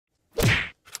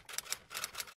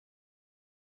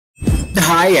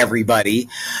Hi, everybody.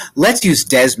 Let's use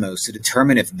DESMOS to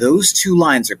determine if those two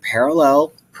lines are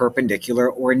parallel, perpendicular,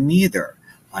 or neither.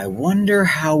 I wonder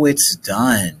how it's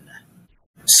done.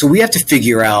 So we have to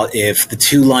figure out if the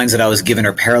two lines that I was given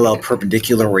are parallel,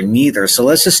 perpendicular, or neither. So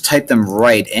let's just type them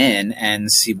right in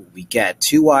and see what we get.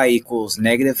 2y equals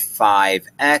negative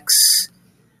 5x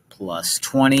plus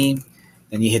 20.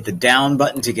 Then you hit the down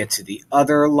button to get to the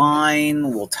other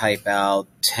line. We'll type out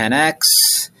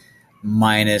 10x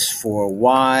minus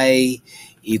 4y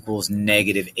equals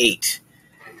negative 8.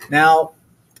 Now,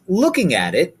 looking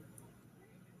at it,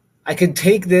 I can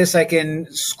take this, I can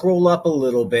scroll up a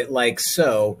little bit like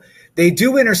so. They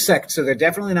do intersect, so they're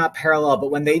definitely not parallel,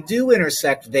 but when they do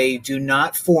intersect, they do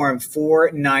not form four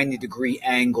 90-degree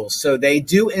angles. So they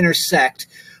do intersect,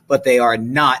 but they are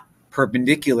not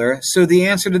perpendicular. So the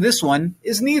answer to this one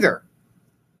is neither.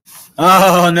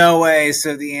 Oh, no way.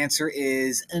 So the answer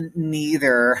is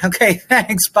neither. Okay,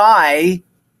 thanks. Bye.